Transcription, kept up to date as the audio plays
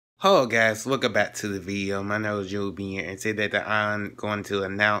Hello guys, welcome back to the video. My name is Joe Bean and today that I'm going to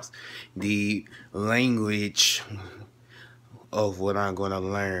announce the language of what I'm going to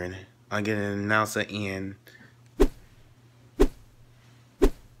learn. I'm going to announce it in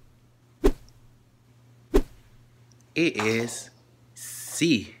it is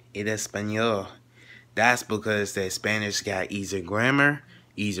sí en español. That's because the Spanish got easier grammar,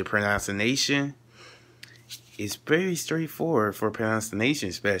 easier pronunciation. It's very straightforward for pronunciation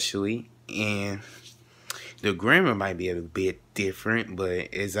especially, and the grammar might be a bit different, but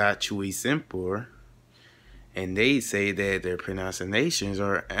it's actually simpler. And they say that their pronunciations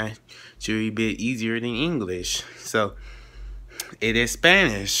are actually a bit easier than English. So it is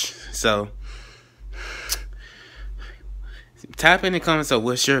Spanish. So type in the comments of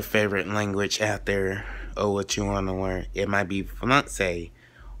what's your favorite language out there or what you want to learn. It might be Francais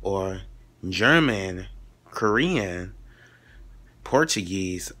or German, Korean,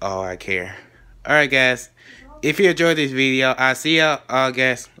 Portuguese, all I care. Alright guys, if you enjoyed this video, I'll see y'all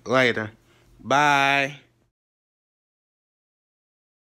guys later. Bye.